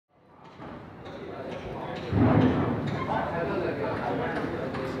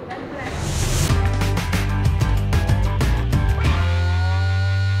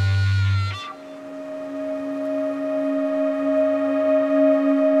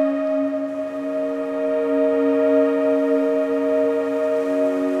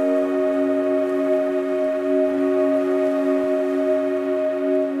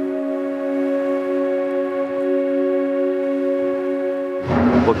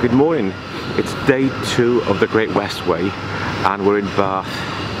Well, good morning. It's day 2 of the Great West Way and we're in Bath.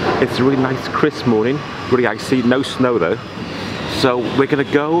 It's a really nice crisp morning, really icy, no snow though. So we're going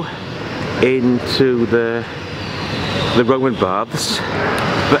to go into the Roman baths.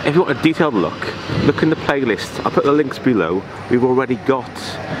 But if you want a detailed look in the playlist. I'll put the links below. We've already got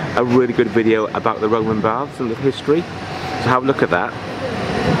a really good video about the Roman baths and the history. So have a look at that.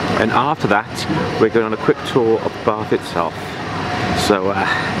 And after that, we're going on a quick tour of Bath itself. So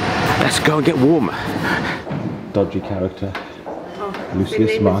let's go and get warm. Dodgy character.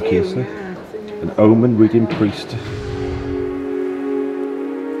 Lucius Marcius, an omen reading priest.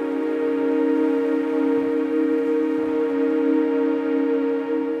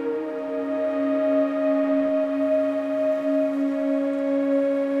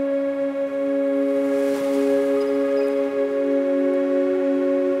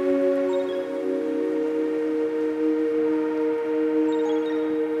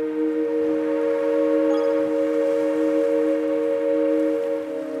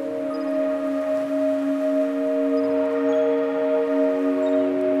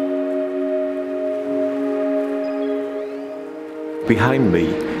 Behind me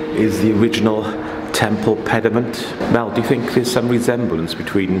is the original temple pediment. Mel, do you think there's some resemblance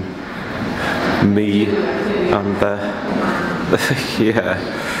between me and the yeah,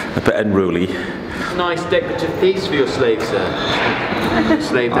 a bit unruly? Nice decorative piece for your slave, sir.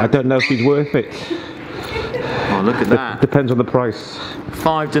 Slave I don't know if he's worth it. Oh, look at that. Depends on the price.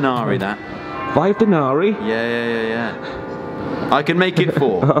 5 denarii, that. 5 denarii? Yeah. I can make it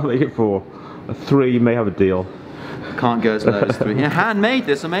 4. I'll make it 4. 3 may have a deal. Can't go as low as 3. Yeah, handmade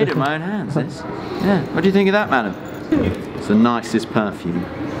this. I made it with my own hands. This. Yeah. What do you think of that, madam? It's the nicest perfume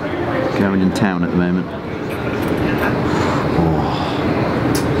going in town at the moment.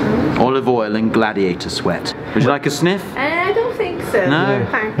 Oh. Olive oil and gladiator sweat. Would you like a sniff? I don't think so. No.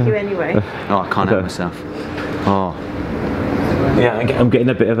 Thank you anyway. Oh, I can't help myself. Oh. Yeah, I'm getting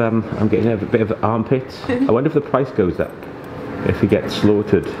a bit of armpit. I wonder if the price goes up if he gets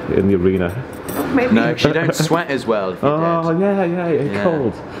slaughtered in the arena. Maybe. No, she don't sweat as well if you're dead. Yeah,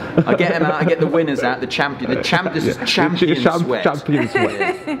 cold. I get them out, I get the winners out, the champion. This is champion sweat. Champion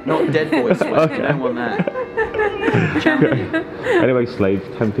sweat. Not dead boy sweat, okay. You don't want that. Champion. Anyway, slaves,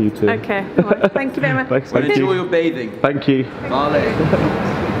 time for you too. Okay, well, thank you very much. Thanks, well, enjoy your bathing. Thank you. Vale.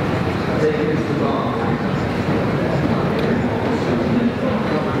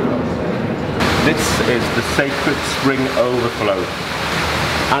 This is the sacred spring overflow.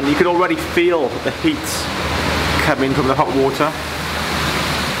 And you can already feel the heat coming from the hot water.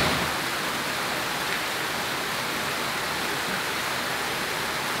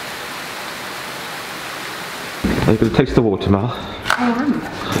 Are you going to taste the water, Mal? I am.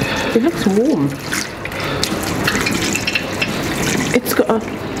 It looks warm. It's got a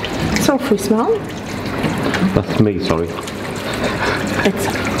sulphur smell. That's me, sorry. It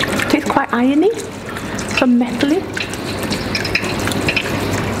tastes quite irony, some metally.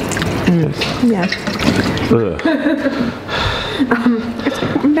 Yeah. It's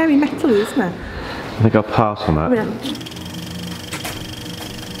very metal, isn't it? I think I'll pass on that. Yeah.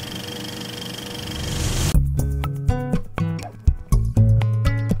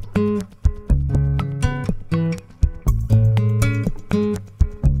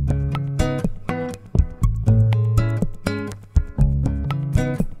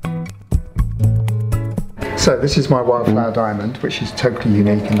 So this is my wildflower diamond, which is totally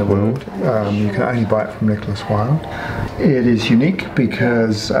unique in the world. You can only buy it from Nicholas Wylde. It is unique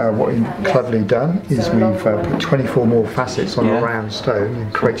because what we've cleverly done is we've put 24 more facets on a round stone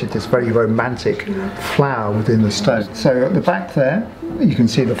and created this very romantic flower within the stone. So at the back there, you can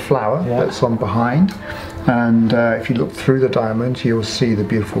see the flower that's on behind. And if you look through the diamond, you'll see the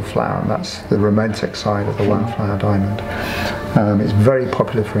beautiful flower, and that's the romantic side of the wildflower diamond. It's very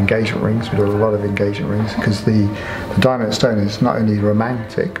popular for engagement rings. We do a lot of engagement rings because the diamond stone is not only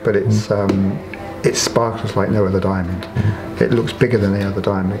romantic, but it sparkles like no other diamond. It looks bigger than any other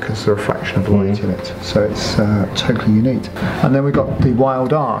diamond because of the refraction of light in it. So it's totally unique. And then we've got the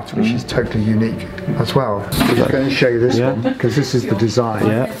wild art, which is totally unique as well. I'm just going to show you this one because this is the design.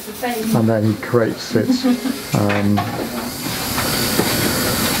 And then he creates it.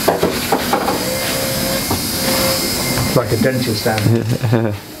 like a dentist down.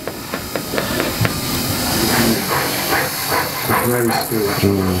 Very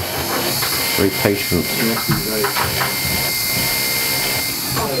skilled. Very patient.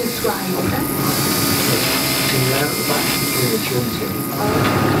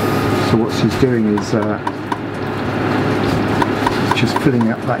 So what she's doing is just filling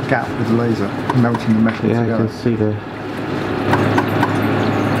up that gap with the laser, melting the metal Yeah, together. I can see the...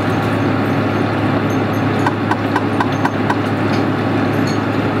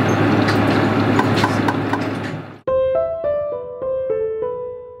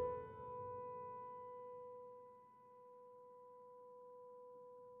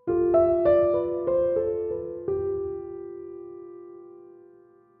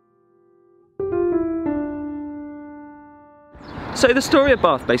 So the story of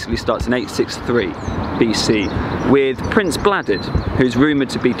Bath basically starts in 863 BC with Prince Bladud, who's rumoured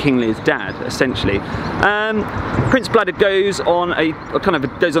to be King Lear's dad, essentially. Prince Bladud goes on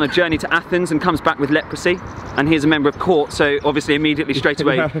a journey to Athens and comes back with leprosy, and he's a member of court, so obviously immediately straight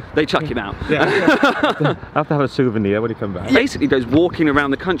away they chuck him out. I have to have a souvenir when you come back. He basically goes walking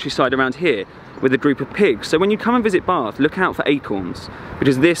around the countryside around here with a group of pigs. So when you come and visit Bath, look out for acorns,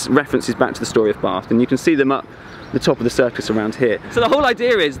 because this references back to the story of Bath, and you can see them up the top of the circus around here. So the whole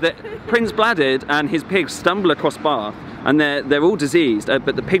idea is that Prince Bladud and his pigs stumble across Bath, and they're all diseased,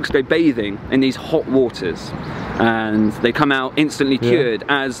 but the pigs go bathing in these hot waters, and they come out instantly cured,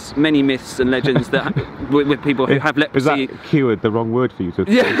 as many myths and legends that with people who have leprosy. Is that cured the wrong word for you to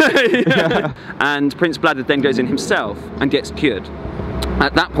say? Yeah. And Prince Bladud then goes in himself and gets cured.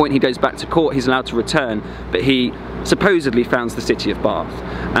 At that point he goes back to court, he's allowed to return, but he supposedly founds the city of Bath,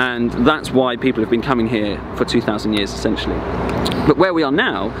 and that's why people have been coming here for 2,000 years essentially. But where we are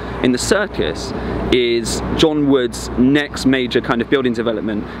now, in the circus, is John Wood's next major kind of building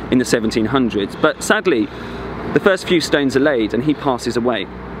development in the 1700s, but sadly the first few stones are laid and he passes away,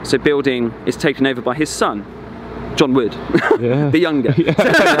 so building is taken over by his son, John Wood, the younger.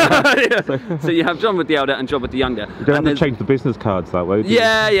 So you have John Wood the elder and John Wood the younger. You don't have to change the business cards that way, do you?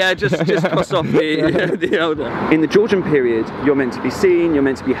 Yeah, just cross off the elder. In the Georgian period, you're meant to be seen, you're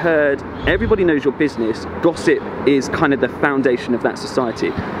meant to be heard, everybody knows your business. Gossip is kind of the foundation of that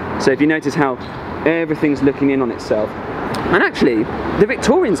society. So if you notice how everything's looking in on itself. And actually, the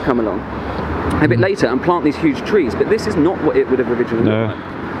Victorians come along a bit later and plant these huge trees, but this is not what it would have originally looked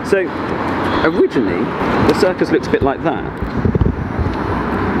like. So originally, the circus looks a bit like that.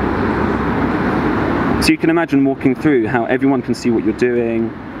 So you can imagine walking through how everyone can see what you're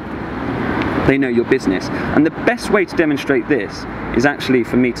doing, they know your business. And the best way to demonstrate this is actually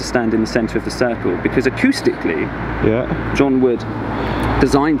for me to stand in the centre of the circle, because acoustically, John Wood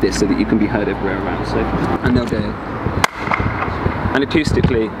designed this so that you can be heard everywhere around. So, and they'll go, and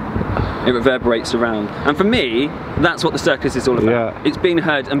acoustically, it reverberates around. And for me, that's what the circus is all about. It's being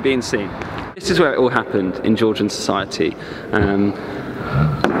heard and being seen. This is where it all happened in Georgian society.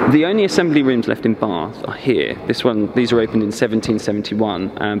 The only assembly rooms left in Bath are here. These were opened in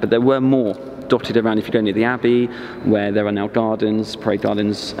 1771, but there were more dotted around. If you go near the Abbey, where there are now gardens, parade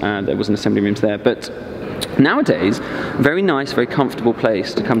gardens, there was an assembly rooms there. But nowadays, very nice, very comfortable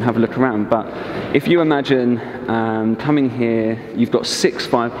place to come and have a look around. But if you imagine coming here, you've got 6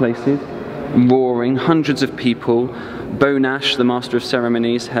 fireplaces, roaring, hundreds of people. Bo Nash, the master of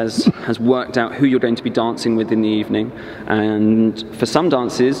ceremonies, has worked out who you're going to be dancing with in the evening, and for some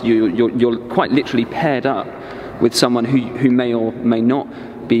dances you're quite literally paired up with someone who may or may not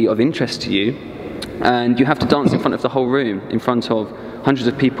be of interest to you, and you have to dance in front of the whole room, in front of hundreds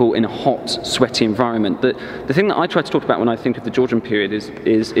of people in a hot, sweaty environment. The thing that I try to talk about when I think of the Georgian period is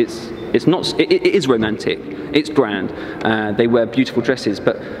it is romantic, it's grand. They wear beautiful dresses,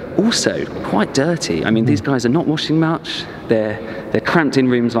 but also quite dirty. I mean, these guys are not washing much. They're cramped in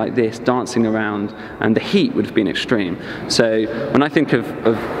rooms like this, dancing around, and the heat would have been extreme. So when I think of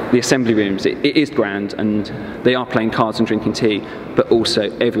the assembly rooms, it is grand, and they are playing cards and drinking tea, but also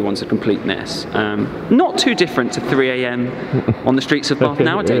everyone's a complete mess. Not too different to 3 AM on the streets of Bath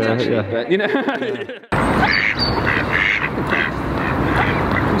nowadays, actually. But, you know.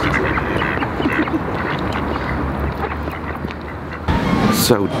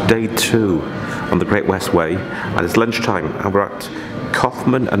 So day 2 on the Great West Way, and it's lunchtime, and we're at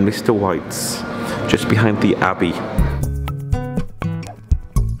Kaufman and Mr. White's, just behind the Abbey.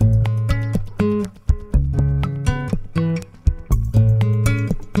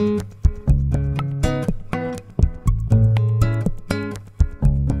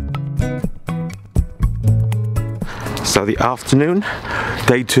 So the afternoon,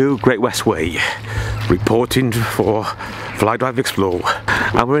 day 2, Great West Way, reporting for Fly Drive Explore,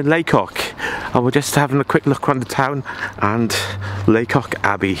 and we're in Laycock, and we're just having a quick look around the town and Laycock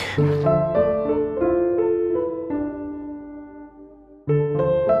Abbey.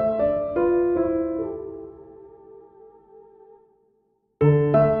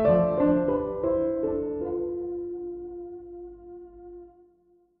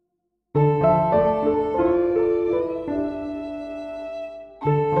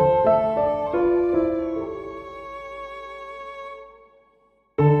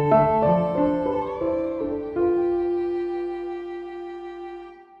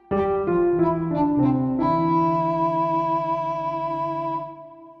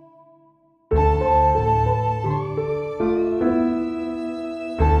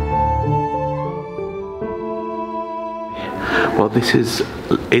 Well, this is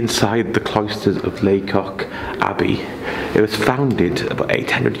inside the cloisters of Laycock Abbey. It was founded about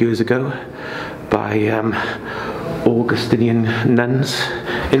 800 years ago by Augustinian nuns.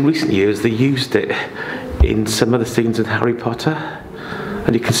 In recent years they used it in some of the scenes in Harry Potter,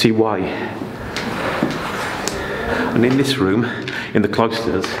 and you can see why. And in this room, in the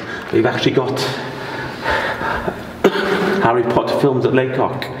cloisters, they've actually got Harry Potter films at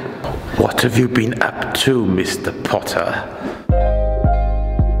Laycock. What have you been up to, Mr. Potter?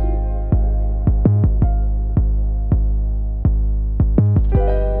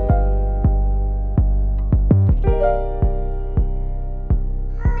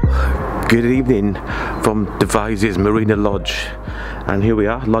 Good evening from Devizes Marina Lodge, and here we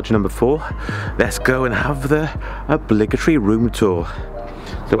are, lodge number 4. Let's go and have the obligatory room tour.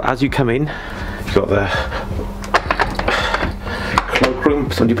 So as you come in, you've got the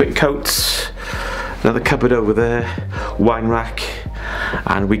cloakroom, somebody put coats, another cupboard over there, wine rack,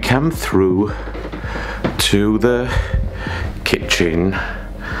 and we come through to the kitchen,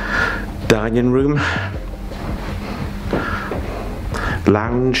 dining room,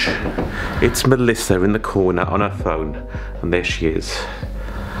 lounge. It's Melissa in the corner on her phone, and there she is.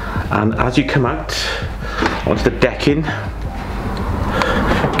 And as you come out onto the decking,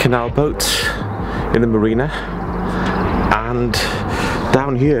 canal boat in the marina, and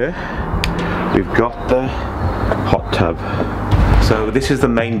down here we've got the hot tub. So this is the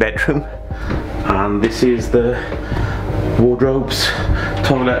main bedroom, and this is the wardrobes,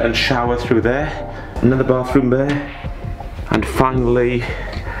 toilet and shower through there, another bathroom there, and finally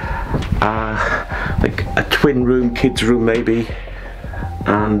like a twin room, kids room maybe,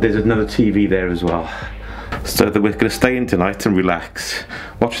 and there's another TV there as well. So that we're going to stay in tonight and relax,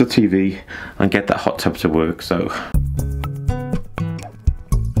 watch the TV and get that hot tub to work. So